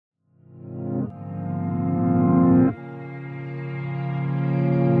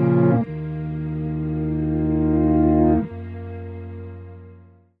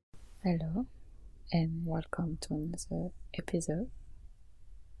welcome to another episode.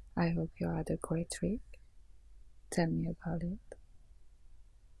 I hope you had a great week. Tell me about it.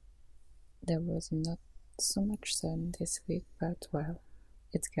 There was not so much sun this week, but well,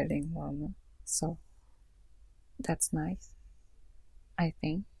 it's getting warmer, so that's nice, I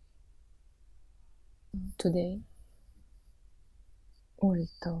think. Today, we'll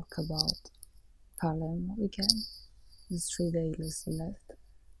talk about Palermo again, the 3 days left,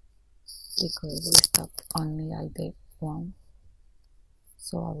 because we stopped only at day 1,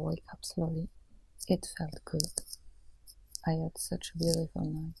 so I wake up slowly. It felt good. I had such a beautiful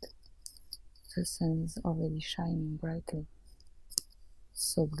night. The sun is already shining brightly,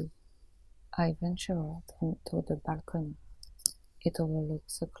 so blue. I venture out onto the balcony. It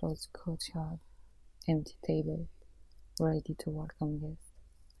overlooks a closed courtyard, empty table, ready to welcome guests,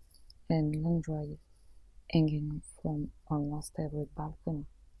 and lingerie hanging from almost every balcony.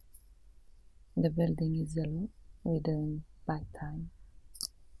 The building is yellow, written by time.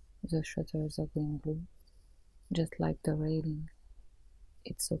 The shutters are green blue, just like the railing.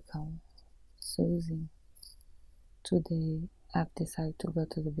 It's so calm, soothing. Today, I've decided to go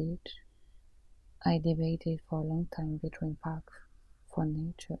to the beach. I debated for a long time between parks for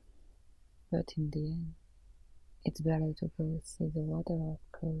nature, but in the end, it's better to go see the water up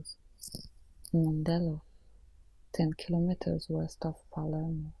close. Mondello, 10 kilometers west of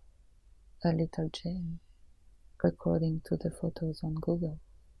Palermo, a little gem, according to the photos on Google.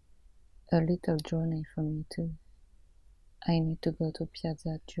 A little journey for me too. I need to go to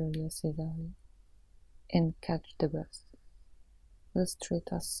Piazza Giulio Cesare and catch the bus. The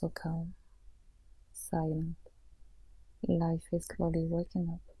streets are so calm, silent. Life is slowly waking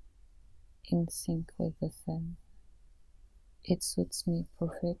up, in sync with the sun. It suits me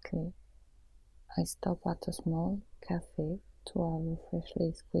perfectly. I stop at a small cafe to have a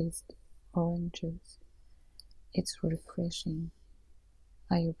freshly squeezed orange juice. It's refreshing.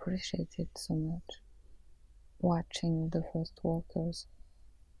 I appreciate it so much. Watching the first walkers,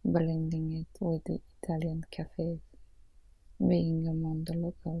 blending it with the Italian cafes, being among the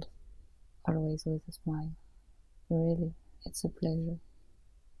locals, always with a smile. Really, it's a pleasure.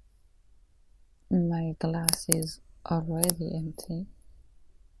 My glass is already empty.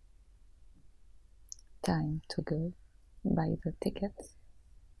 Time to go. Buy the tickets.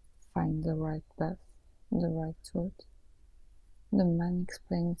 Find the right bus, the right route. The man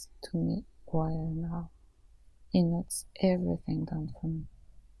explains to me why and how. He notes everything down for me.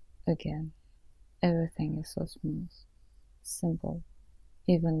 Again, everything is so smooth, simple.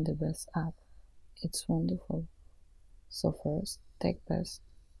 Even the bus app. It's wonderful. So first, take bus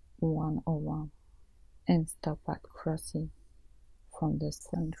 101 and stop at Crossy from the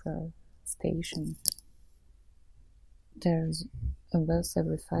central station. There's a bus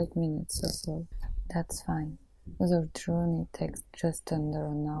every 5 minutes or so. That's fine. The journey takes just under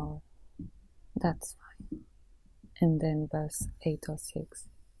an hour. That's fine. And then bus 806.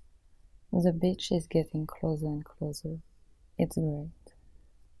 The beach is getting closer and closer. It's great.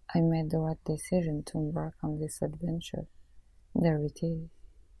 I made the right decision to embark on this adventure. There it is.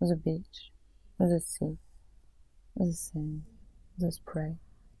 The beach, the sea, the sand, the spray,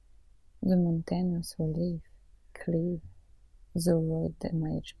 the mountainous relief, clear, the road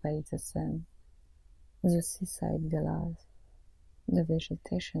damaged by the sun, the seaside villas. The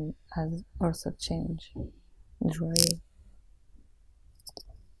vegetation has also changed, drier,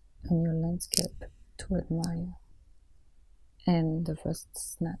 a new landscape to admire, and the first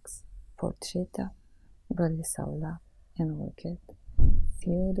snacks, porchetta, bresaola, and roquette,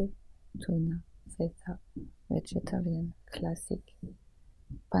 fiodo, tuna, feta, vegetarian, classic,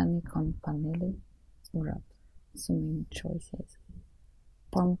 pane con panelle, wrap, so many choices.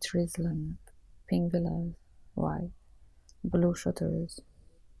 Palm trees line up, pink villas, white, blue shutters,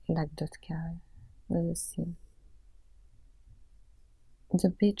 like the sky, the sea. The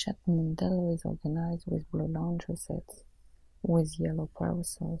beach at Mondello is organized with blue laundry sets, with yellow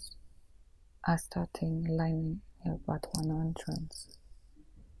parasols. I started lining up at one entrance,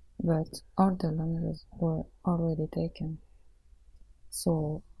 but all the laundries were already taken,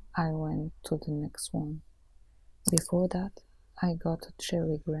 so I went to the next one. Before that, I got a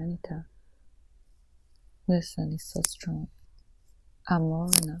cherry granita. The sun is so strong.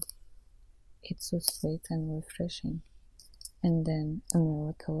 Amorna. It's so sweet and refreshing. And then a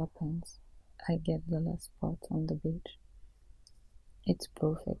miracle happens. I get the last spot on the beach. It's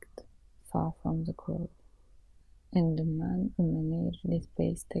perfect, far from the crowd. And the man who managed this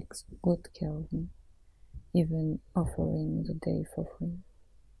place takes good care of me, even offering the day for free.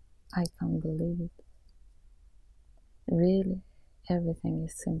 I can't believe it. Really, everything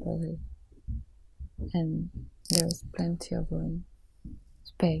is simple here. and there is plenty of room.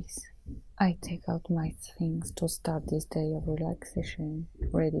 Space. I take out my things to start this day of relaxation,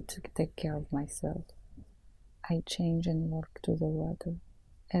 ready to take care of myself. I change and walk to the water.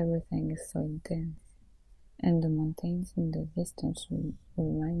 Everything is so intense, and the mountains in the distance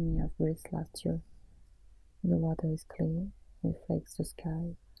remind me of Greece last year. The water is clear, reflects the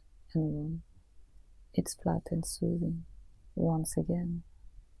sky, and warm. It's flat and soothing. Once again,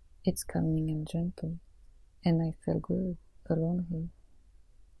 it's calming and gentle, and I feel good alone here.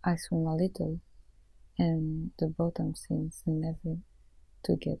 I swim a little, and the bottom seems never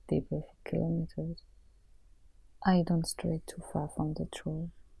to get deeper for kilometers. I don't stray too far from the shore.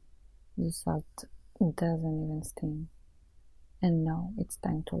 The salt doesn't even sting, and now it's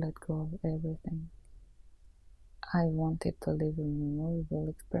time to let go of everything. I wanted to live a memorable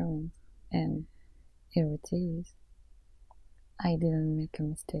experience, and here it is. I didn't make a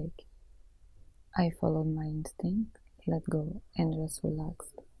mistake. I followed my instinct, let go, and just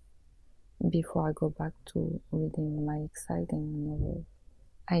relaxed. Before I go back to reading my exciting novel,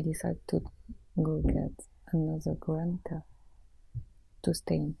 I decided to go get another granita to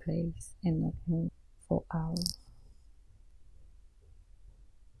stay in place and not move for hours.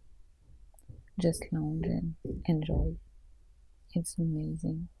 Just lounge and enjoy. It's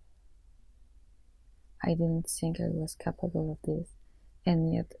amazing. I didn't think I was capable of this,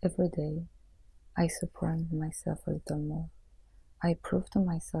 and yet every day I surprise myself a little more. I prove to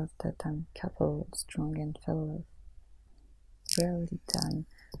myself that I'm capable, strong, and fearless. Barely time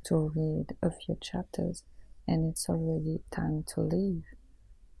to read a few chapters, and it's already time to leave.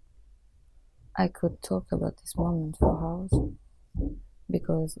 I could talk about this moment for hours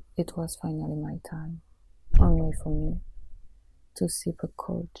because it was finally my time, only for me, to sip a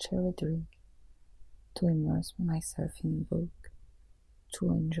cold cherry drink, to immerse myself in a book, to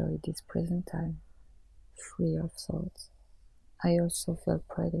enjoy this present time, free of thoughts. I also feel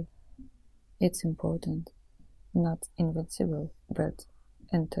pretty. It's important, not invincible, but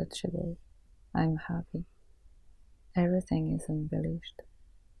untouchable. I'm happy. Everything is embellished.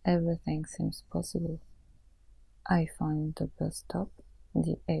 Everything seems possible. I find the bus stop,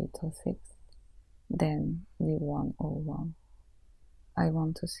 the 806, then the 101. I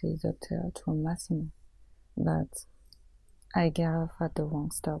want to see the Teatro Massimo, but I get off at the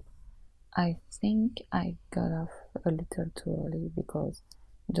wrong stop. I think I got off a little too early because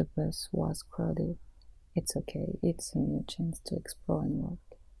the bus was crowded. It's okay, it's a new chance to explore and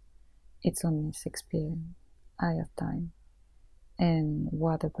work. It's only 6 p.m. I have time. And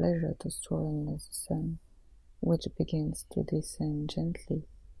what a pleasure to stroll under the sun, which begins to descend gently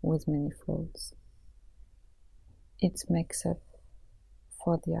with many folds. It makes up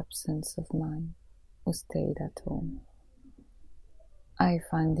for the absence of mine who stayed at home. I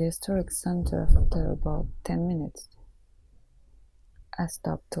find the historic center after about 10 minutes. I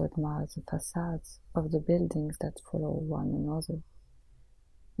stop to admire the facades of the buildings that follow one another,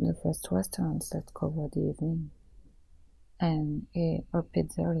 the first restaurants that cover the evening, and a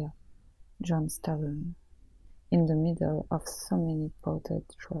pizzeria, John's Tavern, in the middle of so many potted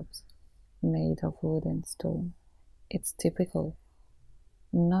shrubs made of wood and stone. It's typical.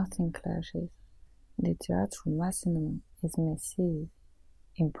 Nothing clashes. The Teatro Massimo is massive,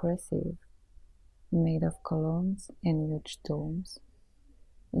 impressive, made of columns and huge domes.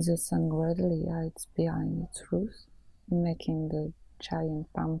 The sun gradually hides behind its roof, making the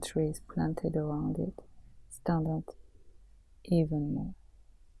giant palm trees planted around it stand out even more.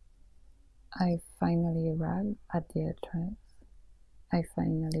 I finally arrive at the entrance. I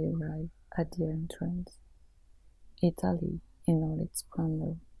finally arrive at the entrance. Italy in all its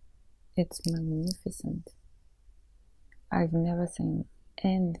splendor. It's magnificent. I've never seen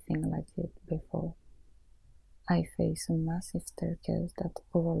anything like it before. I face a massive staircase that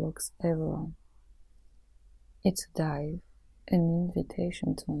overlooks everyone. It's a dive, an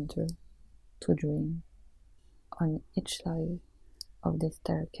invitation to enter, to dream. On each side of the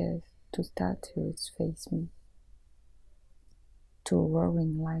staircase, two statues face me, two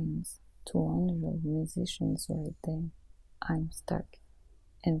roaring lions, two wonderful musicians right there. I'm stuck,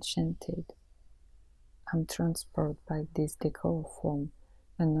 enchanted. I'm transported by this decor from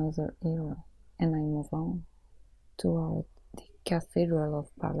another era, and I move on toward the Cathedral of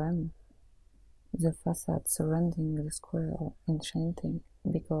Palermo. The facades surrounding the square are enchanting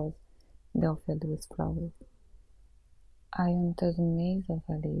because they are filled with flowers. I enter the maze of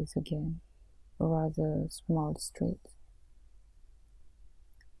alleys again, rather small streets.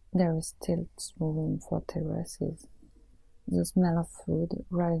 There is still room for terraces. The smell of food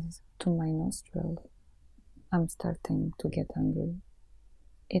rises to my nostrils. I'm starting to get hungry.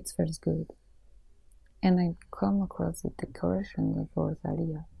 It feels good. and I come across the decoration of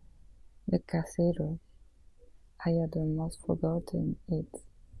Rosalia, the cathedral. I had almost forgotten it.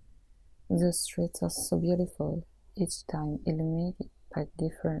 The streets are so beautiful, each time illuminated by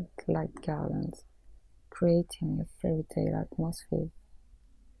different light garlands, creating a fairy tale atmosphere.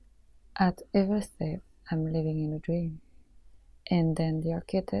 At every step, I'm living in a dream, and then the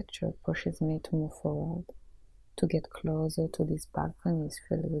architecture pushes me to move forward, to get closer to these balconies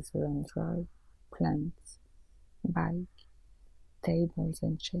filled with rain-dried plants, bike, tables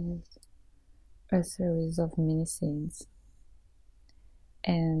and chairs, a series of mini scenes.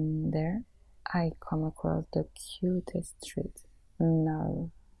 And there I come across the cutest street,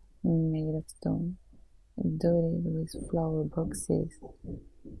 narrow, made of stone, dotted with flower boxes,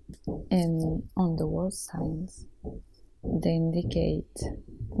 and on the wall signs they indicate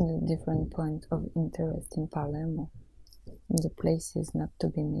the different points of interest in Palermo, the places not to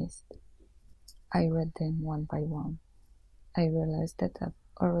be missed. I read them one by one. I realized that I've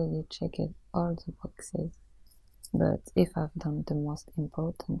already checked all the boxes, but if I've done the most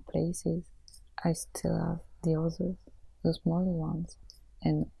important places, I still have the others, the smaller ones,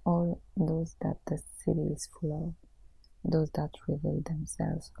 and all those that the city is full of, those that reveal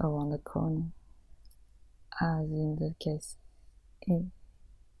themselves around the corner. As in the case A,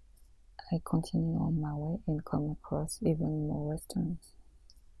 I continue on my way and come across even more restaurants.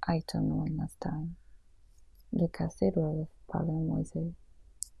 I turn one last time. The Cathedral of Palermo is here.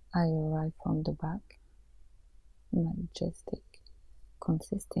 I arrive from the back, majestic,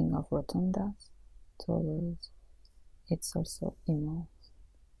 consisting of rotundas, towers. It's also immense.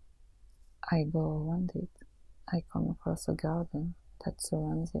 I go around it. I come across a garden that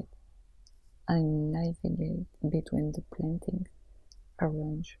surrounds it. I navigate between the plantings,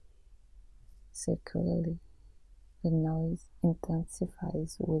 arranged circularly. The noise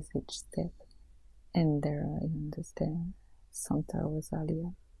intensifies with each step, and there I understand Santa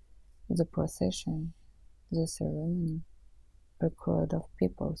Rosalia, the procession, the ceremony, a crowd of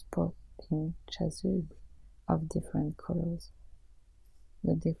people sporting chasubles of different colors,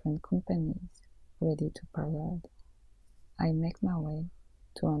 the different companies ready to parade. I make my way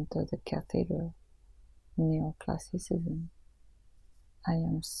to enter the cathedral, neoclassicism. I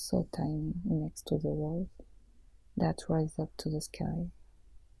am so tiny next to the walls that rise up to the sky.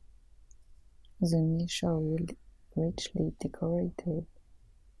 The niche are richly decorated.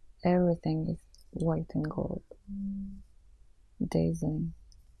 Everything is white and gold. Dazzling,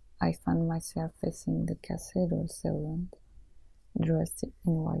 I find myself facing the cathedral servant, dressed in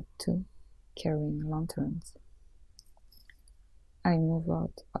white too, carrying lanterns. I move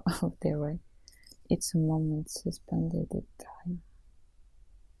out of their way. It's a moment suspended in time.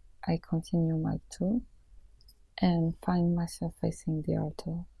 I continue my tour and find myself facing the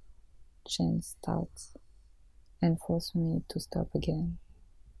altar. Chant starts and force me to stop again.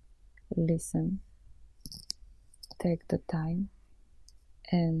 Listen, take the time,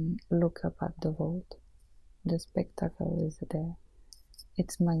 and look up at the vault. The spectacle is there.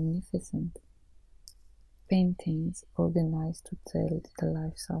 It's magnificent. Paintings organized to tell the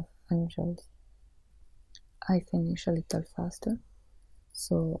lives of angels. I finish a little faster,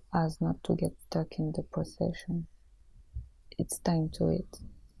 so as not to get stuck in the procession. It's time to eat.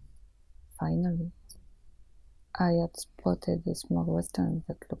 Finally, I had spotted a small restaurant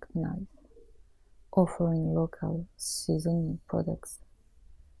that looked nice, offering local, seasonal products.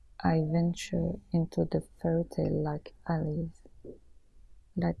 I venture into the fairy tale like alleys,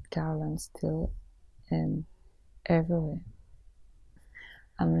 light garlands still and everywhere.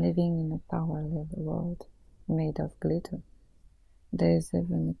 I'm living in a parallel world made of glitter. There is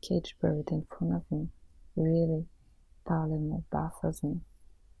even a caged bird in front of me. Really, Palermo baffles me.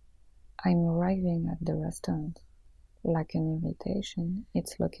 I'm arriving at the restaurant. Like an invitation,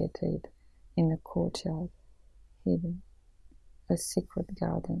 it's located in a courtyard, hidden, a secret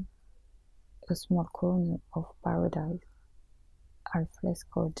garden, a small corner of paradise, al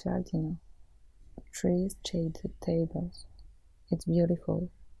fresco giardino. Trees shade the tables. It's beautiful,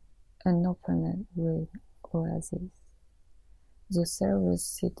 an open air oasis. The servers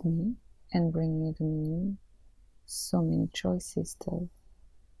seat me and bring me the menu. So many choices still.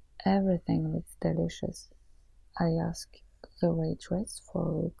 Everything looks delicious. I ask the waitress for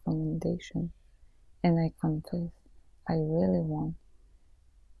a recommendation, and I confess I really want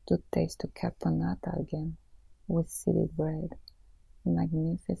to taste a caponata again with seeded bread.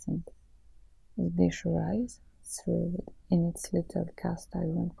 Magnificent. The dish rice served in its little cast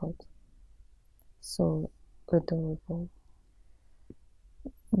iron pot. So adorable.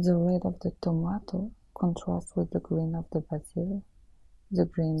 The red of the tomato contrasts with the green of the basil, the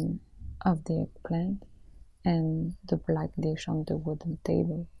green of the eggplant, and the black dish on the wooden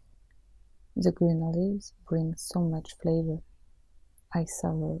table. The green olives bring so much flavor. I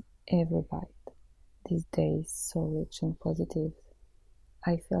savor every bite. This day is so rich and positive.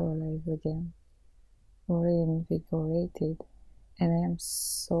 I feel alive again, reinvigorated, and I am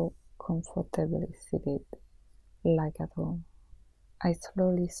so comfortably seated, like at home. I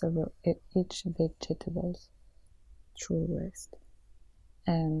slowly savor each vegetable through rest,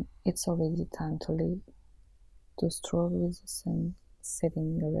 and it's already time to leave, to stroll with the sun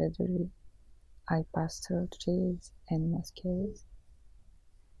setting gradually. I pass through trees and mosques,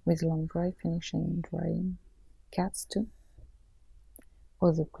 with long dry finishing and drying, cats too.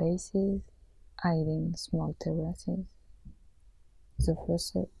 Other places hide in small terraces. The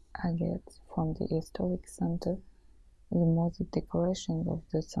closer I get from the historic center, the more the decorations of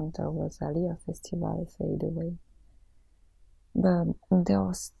the Santa Rosalia festival fade away. But there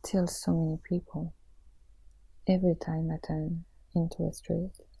are still so many people. Every time I turn into a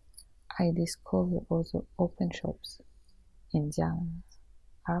street, I discover other open shops, Indians,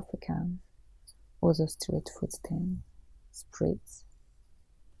 Africans, other street food stands, spreads.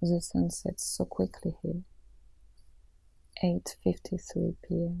 The sun sets so quickly here. 8:53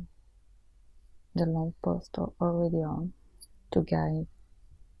 p.m. The lampposts are already on to guide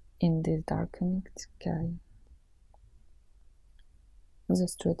in this darkening sky. The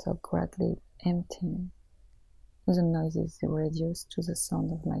streets are gradually emptying. The noise is reduced to the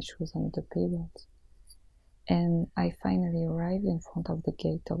sound of my shoes on the pavement, and I finally arrive in front of the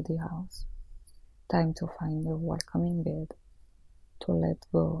gate of the house. Time to find a welcoming bed, to let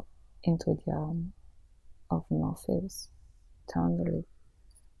go into the arm of Morpheus. Tenderly,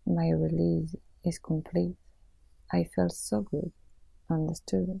 my release is complete. I feel so good,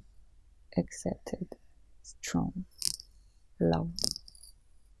 understood, accepted, strong, loved.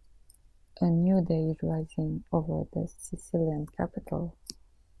 A new day is rising over the Sicilian capital.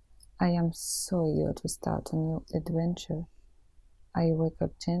 I am so eager to start a new adventure. I wake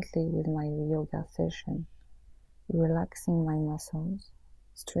up gently with my yoga session, relaxing my muscles,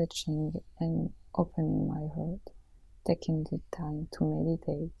 stretching and opening my heart, taking the time to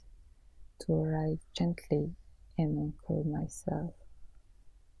meditate, to arrive gently and anchor myself.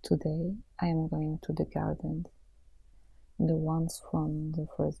 Today I am going to the gardens, the ones from the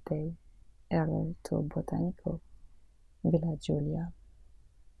first day, earlier to Botanico, Villa Giulia,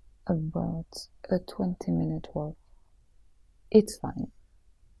 about a 20-minute walk. It's fine.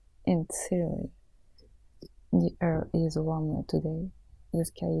 In theory, the air is warmer today. The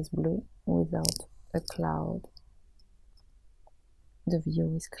sky is blue without a cloud. The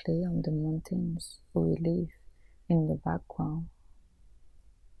view is clear on the mountains we live in the background.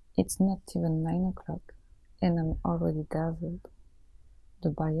 It's not even 9 o'clock, and I'm already dazzled. The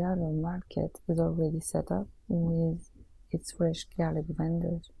Bayalo market is already set up with its fresh garlic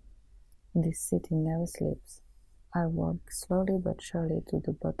vendors. This city never sleeps. I walk slowly but surely to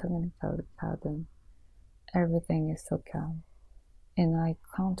the botanical garden. Everything is so calm, and I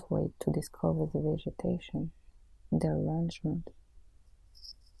can't wait to discover the vegetation, the arrangement.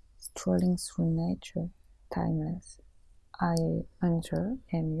 Strolling through nature, timeless, I enter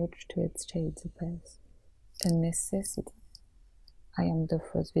and urge to exchange the best. A necessity. I am the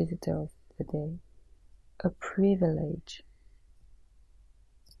first visitor of the day. A privilege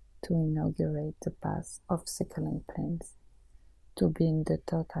to inaugurate the path of succulent plants, to be in the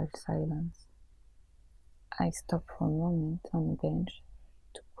total silence. I stop for a moment on a bench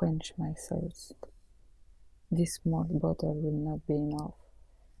to quench my thirst. This small bottle will not be enough,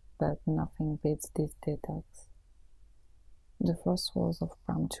 but nothing beats this detox. The first rows of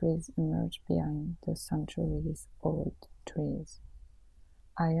palm trees emerge behind the centuries-old trees.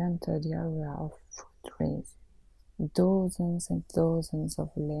 I enter the area of fruit trees, dozens and dozens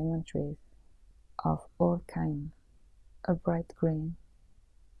of lemon trees of all kinds, a bright green.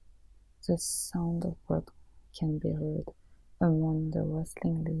 The sound of birds can be heard among the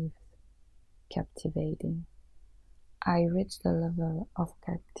rustling leaves, captivating. I reach the level of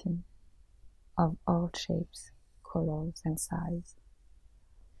cacti of all shapes, colors, and size,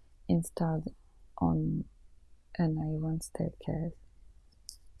 installed on an iron staircase,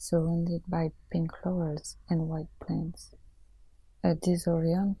 surrounded by pink flowers and white plants. A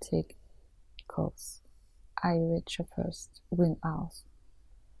disorienting course. I reach a first greenhouse,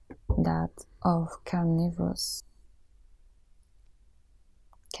 that of carnivorous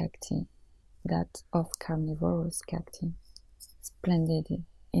cacti, splendid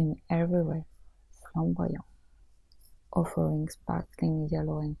in every way, flamboyant, offering sparkling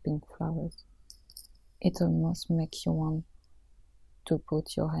yellow and pink flowers. It almost makes you want to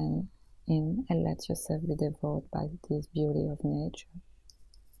put your hand in and let yourself be devoured by this beauty of nature.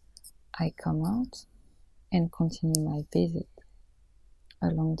 I come out and continue my visit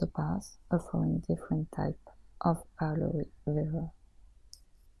along the path, offering different types of aloe vera.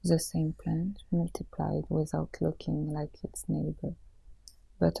 The same plant multiplied without looking like its neighbor.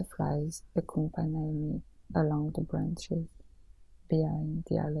 Butterflies accompany me along the branches. Behind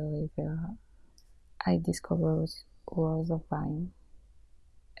the aloe vera, I discover rows of vines,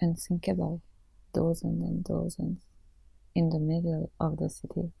 unthinkable, dozens and dozens, in the middle of the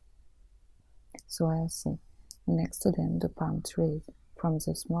city. So I see, next to them, the palm trees, from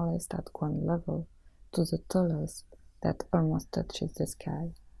the smallest at ground level to the tallest that almost touches the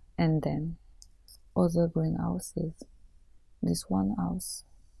sky, and then other greenhouses. This one house,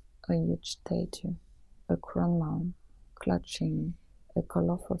 a huge statue, a crown mound, clutching a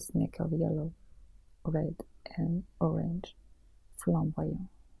colorful snake of yellow, red, and orange, flamboyant.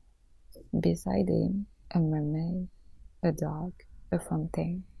 Beside him, a mermaid, a dog, a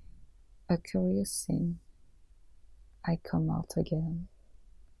fountain, a curious scene. I come out again.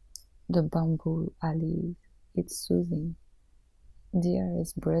 The bamboo alleys, it's soothing. The air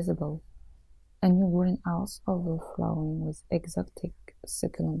is breathable. A new greenhouse overflowing with exotic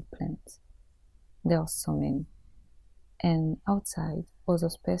succulent plants. There are so many. And outside, other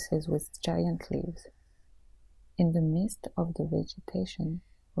spaces with giant leaves. In the midst of the vegetation,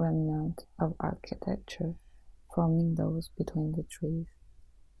 remnant of architecture forming those between the trees,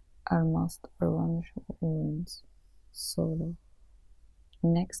 almost orange ruins, solo.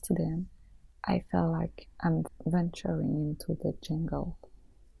 Next to them, I feel like I'm venturing into the jungle.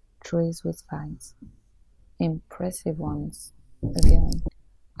 Trees with vines, impressive ones. Again,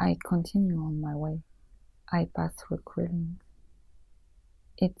 I continue on my way. I pass through clearings.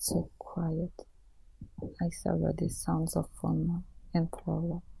 It's so quiet. I savor the sounds of fauna and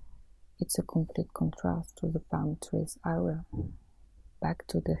flora. It's a complete contrast to the palm trees area. Back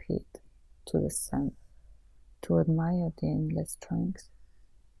to the heat, to the sun, to admire the endless strength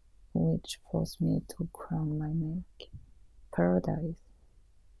which force me to crown my neck. Paradise.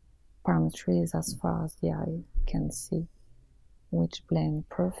 Palm trees as far as the eye can see, which blend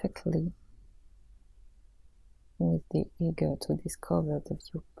perfectly with the eager to discover the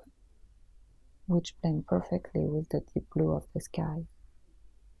view, which blend perfectly with the deep blue of the sky.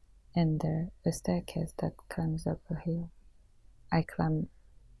 And there, a staircase that climbs up a hill. I climb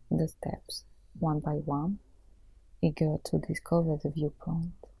the steps, one by one, eager to discover the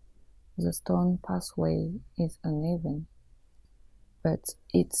viewpoint. The stone pathway is uneven, but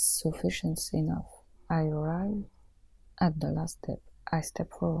it's sufficient enough. I arrive at the last step. I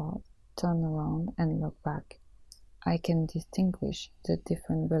step forward, turn around, and look back. I can distinguish the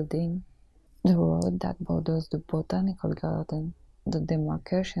different buildings, the road that borders the botanical garden, the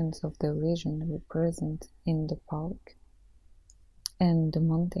demarcations of the region represented in the park, and the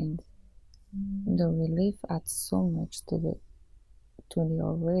mountains. The relief adds so much to the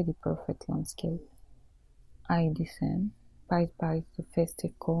already perfect landscape. I descend, pass by the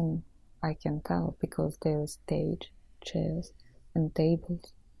festive corner. I can tell because there is stage, chairs, and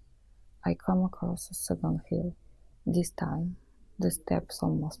tables. I come across a second hill. This time, the steps are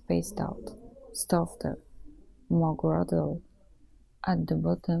more spaced out, softer, more gradual. At the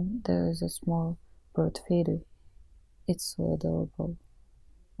bottom, there is a small bird feeder. It's so adorable.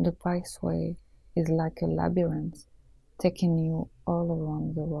 The pathway is like a labyrinth, taking you all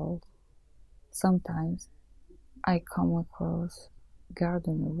around the world. Sometimes I come across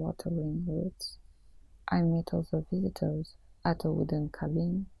gardener watering roots. I meet other visitors at a wooden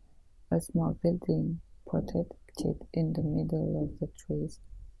cabin, a small building protected in the middle of the trees,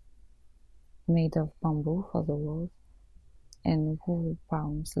 made of bamboo for the walls and wool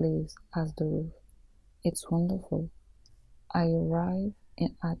palm leaves as the roof. It's wonderful. I arrive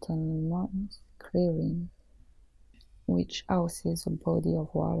at an immense clearing which houses a body of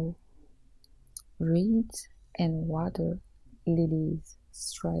water. Reeds and water lilies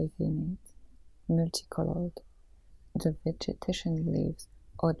thrive in it, multicolored. The vegetation leaves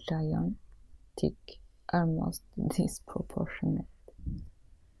are gigantic, almost disproportionate.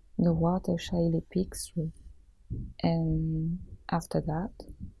 The water shyly peeks through, and after that,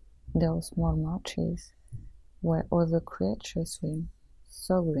 there are small marshes where other creatures swim,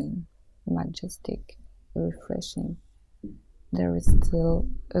 so green, majestic, refreshing. There is still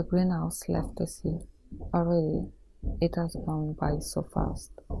a greenhouse left to see. Already, it has gone by so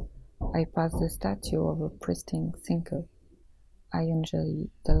fast. I pass the statue of a pristine thinker. I enjoy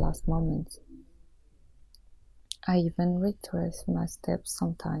the last moments. I even retrace my steps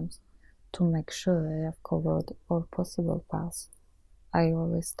sometimes to make sure I have covered all possible paths. I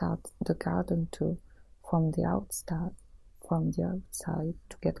always start the garden tour from the outside,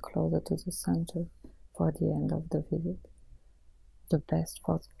 to get closer to the center for the end of the visit. The best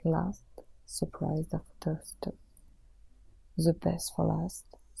for last, surprise after the best for last,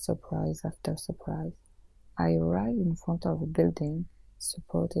 surprise after surprise. I arrive in front of a building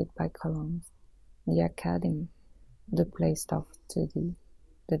supported by columns, the academy, the place of study,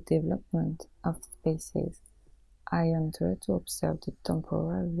 the development of spaces. I enter to observe the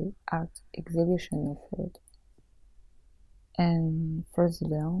temporary art exhibition offered. And further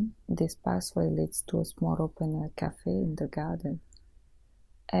down, this pathway leads to a small open-air cafe in the garden.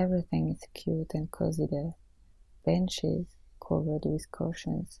 Everything is cute and cozy there. Benches covered with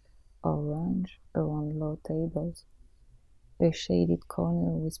cushions or ranged around low tables. A shaded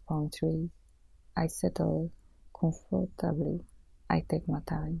corner with palm trees. I settle comfortably. I take my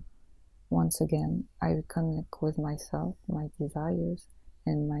time. Once again, I reconnect with myself, my desires,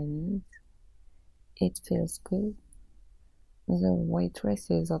 and my needs. It feels good. The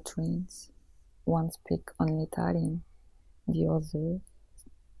waitresses are twins. One speaks only Italian, the other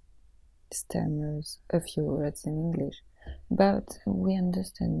stammers a few words in English, but we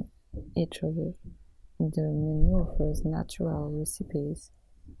understand each other. The menu offers natural recipes.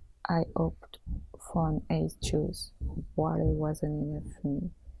 I opt for an ace juice. Water wasn't enough for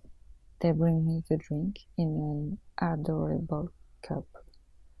me. They bring me the drink in an adorable cup,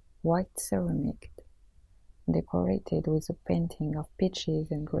 white ceramic, decorated with a painting of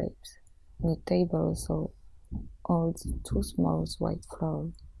peaches and grapes. The table also holds two small white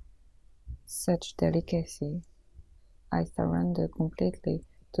flowers. Such delicacy. I surrender completely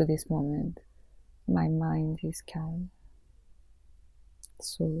to this moment. My mind is calm.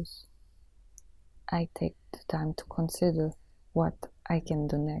 So I take the time to consider what I can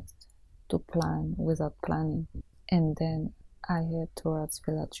do next, to plan without planning, and then I head towards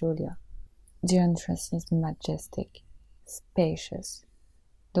Villa Giulia. The entrance is majestic, spacious.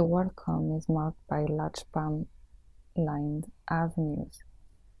 The welcome is marked by large palm-lined avenues.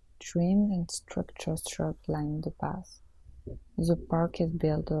 Trimmed and structured shrubs line the path. The park is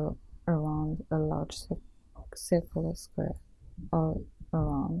built around a large circular square. All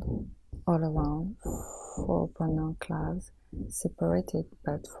around, all around, four promenades separated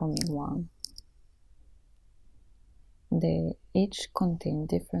but forming one. They each contain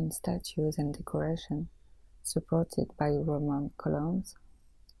different statues and decoration, supported by Roman columns,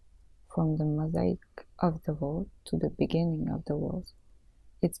 from the mosaic of the wall to the beginning of the walls.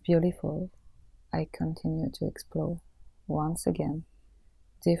 It's beautiful. I continue to explore. Once again,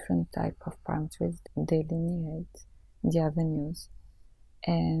 different type of palm trees delineate the avenues,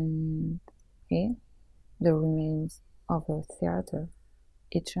 and here the remains of a theater.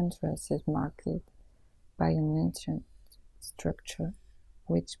 Each entrance is marked by an ancient structure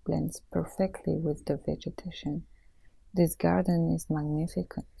which blends perfectly with the vegetation. This garden is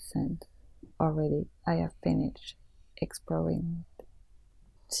magnificent. Already I have finished exploring it.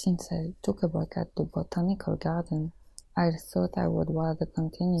 Since I took a break at the botanical garden, I thought I would rather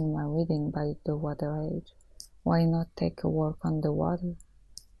continue my reading by the water edge. Why not take a walk on the water?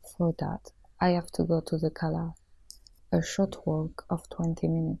 For that, I have to go to the canal, a short walk of 20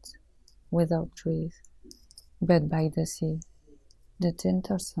 minutes, without trees, but by the sea. The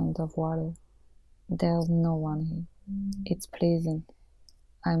gentle sound of water. There's no one here. It's pleasant.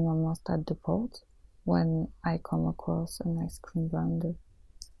 I'm almost at the port when I come across an ice cream vendor.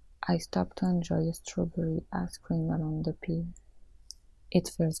 I stop to enjoy a strawberry ice cream along the pier. It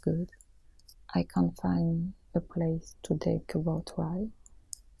feels good. I can't find a place to take a boat ride,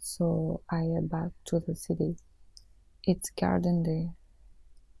 so I head back to the city. It's garden day.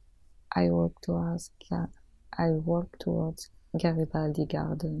 I walk towards Garibaldi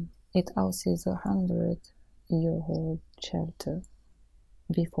Garden. It houses 100-year-old shelter.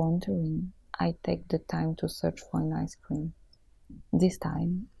 Before entering, I take the time to search for an ice cream. This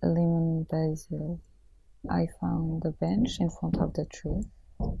time, lemon basil. I found a bench in front of the tree,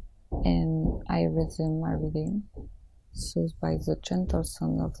 and I resume my reading, soothed by the gentle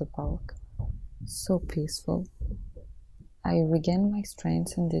sound of the park. So peaceful. I regain my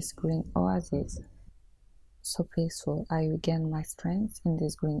strength in this green oasis. So peaceful. I regain my strength in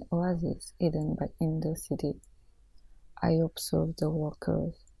this green oasis hidden in the city. I observe the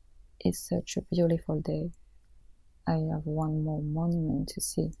workers. It's such a beautiful day. I have one more monument to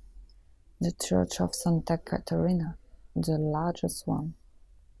see. The Church of Santa Caterina, the largest one,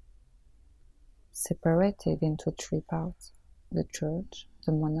 separated into three parts: the church,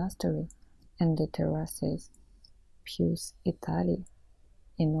 the monastery, and the terraces. Pius Italy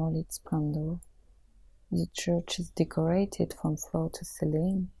in all its splendor. The church is decorated from floor to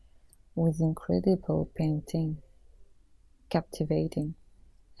ceiling with incredible painting, captivating.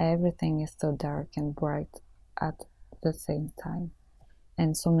 Everything is so dark and bright at the same time,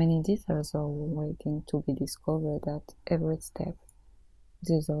 and so many details are waiting to be discovered at every step.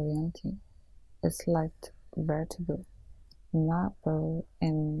 Disorienting, a slight vertigo. Marble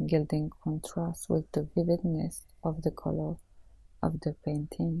and gilding contrast with the vividness of the color of the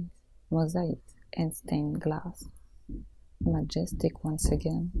paintings, mosaics, and stained glass. Majestic once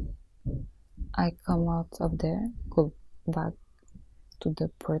again. I come out of there, go back to the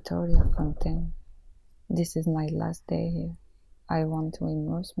Pretoria Fountain. This is my last day here. I want to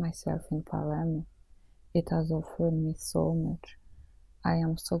immerse myself in Palermo. It has offered me so much. I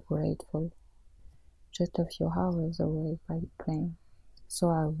am so grateful. Just a few hours away by plane. So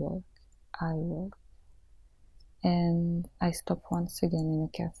I walk, and I stop once again in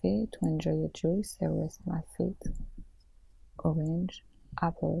a cafe to enjoy a juice that rests my feet. Orange,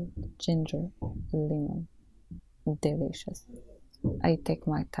 apple, ginger, lemon. Delicious. I take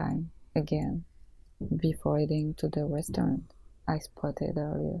my time again before heading to the restaurant I spotted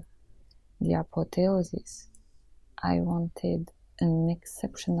earlier. The apotheosis. I wanted an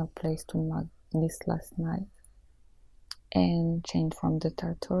exceptional place to mark this last night and change from the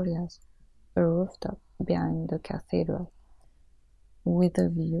Tartorias, a rooftop behind the cathedral, with a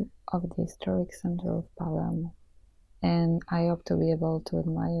view of the historic center of Palermo, and I hope to be able to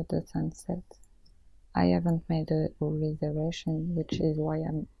admire the sunset. I haven't made a reservation, which is why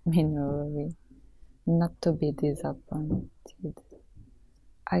I'm in a hurry, not to be disappointed.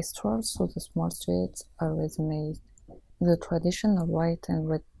 I stroll through the small streets, always amazed. The traditional white and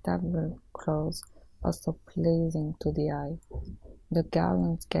red tablecloths are so pleasing to the eye. The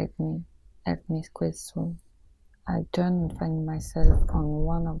garlands help me squeeze through. I turn and find myself on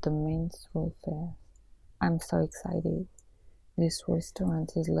one of the main thoroughfares. I'm so excited. This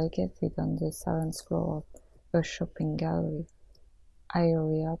restaurant is located on the seventh floor of a shopping gallery. I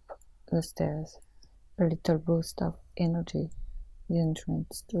hurry up the stairs, a little boost of energy. The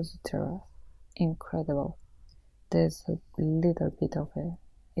entrance to the terrace. Incredible. There's a little bit of air.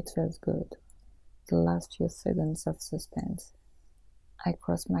 It feels good. The last few seconds of suspense. I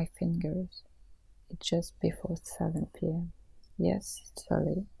cross my fingers. It's just before 7 p.m. Yes, it's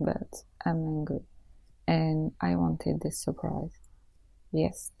early, but I'm hungry. And I wanted this surprise.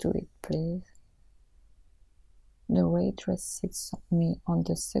 Yes, do it, please. The waitress sits me on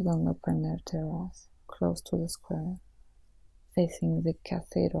the second open-air terrace, close to the square, facing the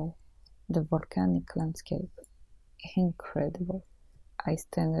cathedral, the volcanic landscape. Incredible. I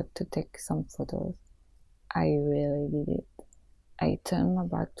stand up to take some photos. I really did it. I turn my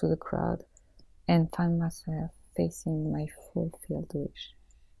back to the crowd and find myself facing my fulfilled wish.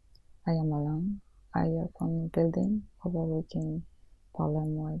 I am alone, high up on a building overlooking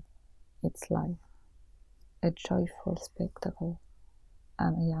Palermo. Its life, a joyful spectacle. I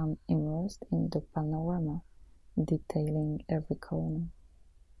am immersed in the panorama, detailing every corner.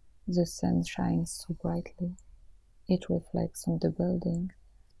 The sun shines so brightly, it reflects on the buildings,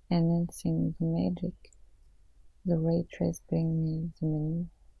 enhancing the magic. The waitress brings me the menu,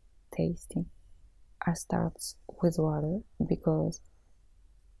 tasting. I start with water because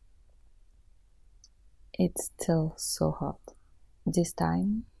it's still so hot. This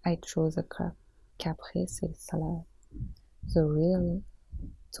time I chose a caprese salad, the real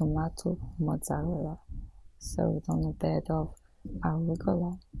tomato mozzarella, served on a bed of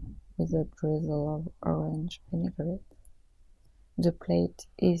arugula with a drizzle of orange vinaigrette. The plate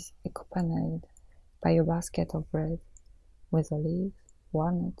is accompanied by a basket of bread with olives,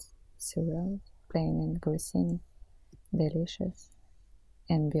 walnuts, cereals, plain and grissini, delicious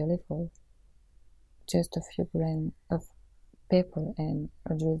and beautiful. Just a few grains of pepper and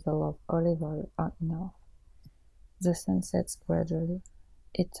a drizzle of olive oil are enough. The sun sets gradually.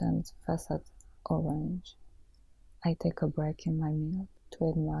 It turns facade orange. I take a break in my meal to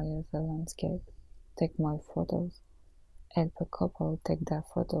admire the landscape, take more photos, help a couple take their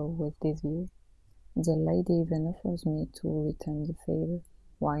photo with this view. The lady even offers me to return the favor.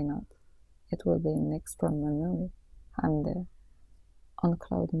 Why not? It will be an extra memory. I'm there, on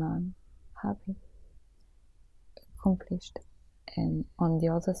cloud nine, happy, accomplished. And on the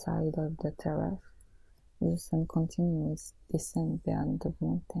other side of the terrace, the sun continues descent behind the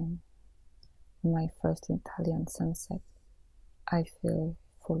mountain. My first Italian sunset. I feel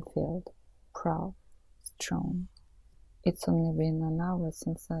fulfilled, proud, strong. It's only been an hour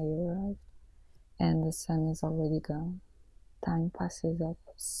since I arrived, and the sun is already gone. Time passes up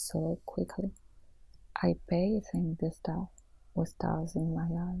so quickly. I bathe in the stars with stars in my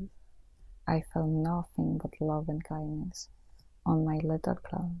eyes. I felt nothing but love and kindness on my little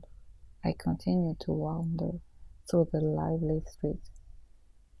cloud. I continued to wander through the lively streets.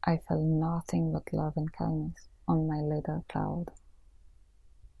 I felt nothing but love and kindness on my little cloud.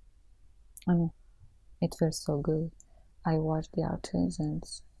 And it felt so good. I watched the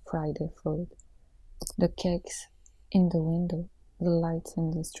artisans fry their food, the cakes in the window, the lights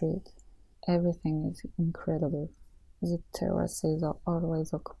in the street. Everything is incredible. The terraces are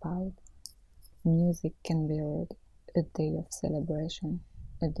always occupied. Music can be heard. A day of celebration,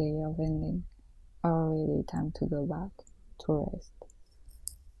 a day of ending. Already time to go back, to rest,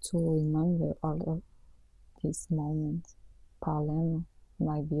 to remember all of these moments. Palermo,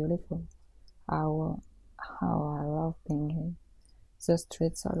 my beautiful, how I love being here. The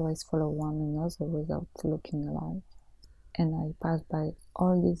streets always follow one another without looking alike, and I pass by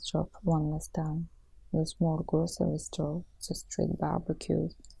all these shops one last time. The small grocery store, the street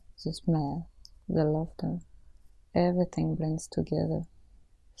barbecues, the smell, the laughter, everything blends together.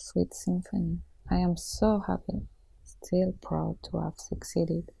 Sweet symphony. I am so happy, still proud to have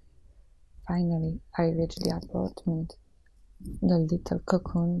succeeded. Finally, I reached the apartment, the little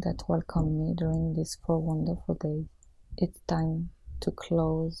cocoon that welcomed me during these 4 wonderful days. It's time to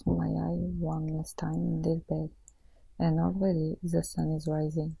close my eye one last time in this bed, and already the sun is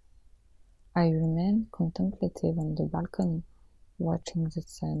rising. I remain contemplative on the balcony, watching the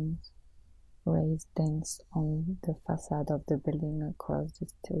sun's rays dance on the facade of the building across the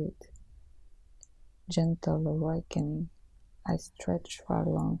street. Gentle awakening. I stretch for a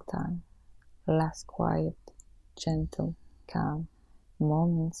long time. Last quiet, gentle, calm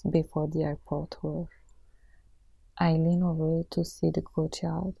moments before the airport rush. I lean over to see the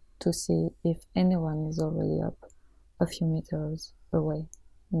courtyard, to see if anyone is already up a few meters away.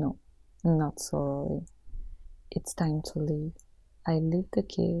 No, not so early. It's time to leave. I leave the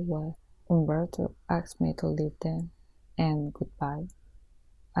key where Umberto asked me to leave them, and goodbye.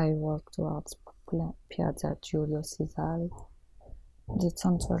 I walk towards Piazza Giulio Cesare, the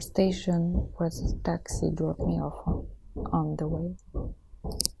central station where the taxi dropped me off on the way.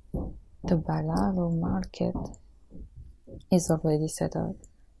 The Balaro market is already set up.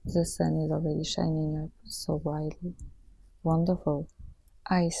 The sun is already shining up so brightly. Wonderful.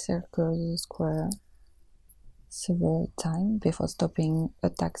 I circled the square several times before stopping a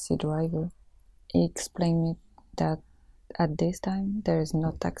taxi driver. He explained me that at this time there is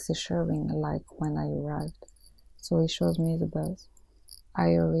no taxi sharing like when I arrived, so he shows me the bus.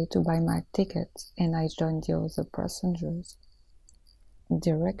 I hurry to buy my ticket and I join the other passengers.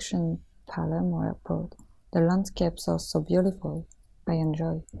 Direction Palermo Airport. The landscapes are so beautiful. I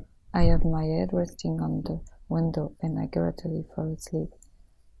enjoy. I have my head resting on the window and I gradually fall asleep.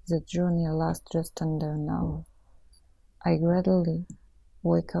 The journey lasts just under an hour. I gradually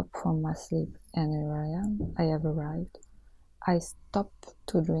wake up from my sleep and here I am. I have arrived. I stop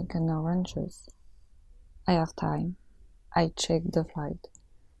to drink an orange juice. I have time. I check the flight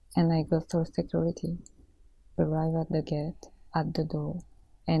and I go through security, arrive at the gate, at the door,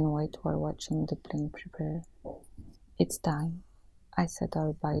 and wait while watching the plane prepare. It's time. I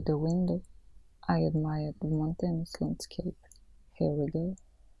settle by the window. I admire the mountainous landscape. Here we go.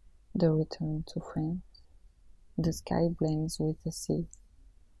 The return to France. The sky blends with the sea.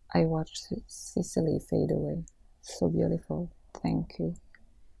 I watch Sicily fade away. So beautiful. Thank you.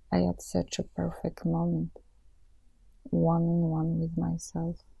 I had such a perfect moment. One-on-one with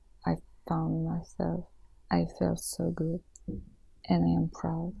myself. I found myself. I felt so good. And I am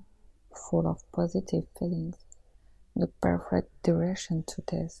proud. Full of positive feelings. The perfect direction to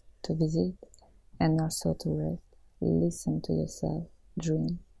test, to visit, and also to rest. Listen to yourself.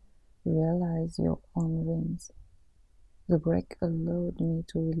 Dream. Realize your own dreams. The break allowed me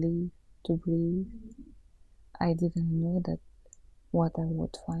to relieve, to breathe. I didn't know that what I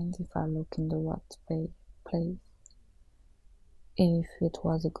would find if I look in the right place. If it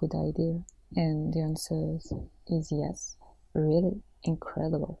was a good idea, and the answer is yes. Really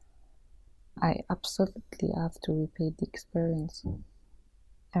incredible. I absolutely have to repeat the experience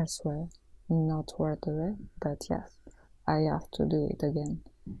elsewhere. Not worth the rest, but yes, I have to do it again.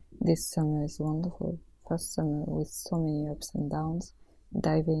 This summer is wonderful. First summer with so many ups and downs,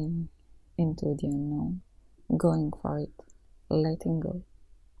 diving into the unknown, going for it, letting go.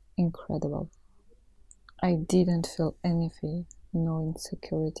 Incredible. I didn't feel any fear, no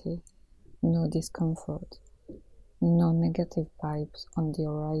insecurity, no discomfort, no negative vibes on the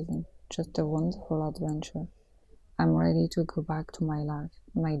horizon, just a wonderful adventure. I'm ready to go back to my life,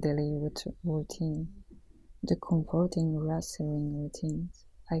 my daily routine, the comforting, reassuring routines.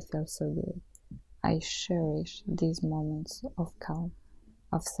 I feel so good. I cherish these moments of calm,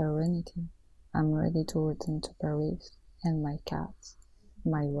 of serenity. I'm ready to return to Paris and my cats,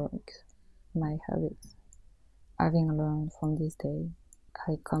 my work, my habits. Having learned from this day,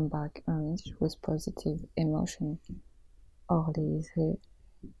 I come back earned with positive emotion. Orly is here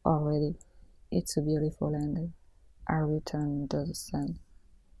already. It's a beautiful ending. I return to the sun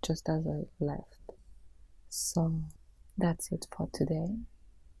just as I left. So that's it for today.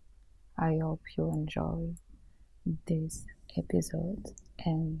 I hope you enjoy this episode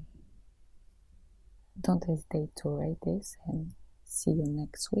and don't hesitate to rate this and see you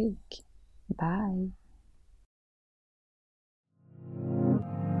next week. Bye.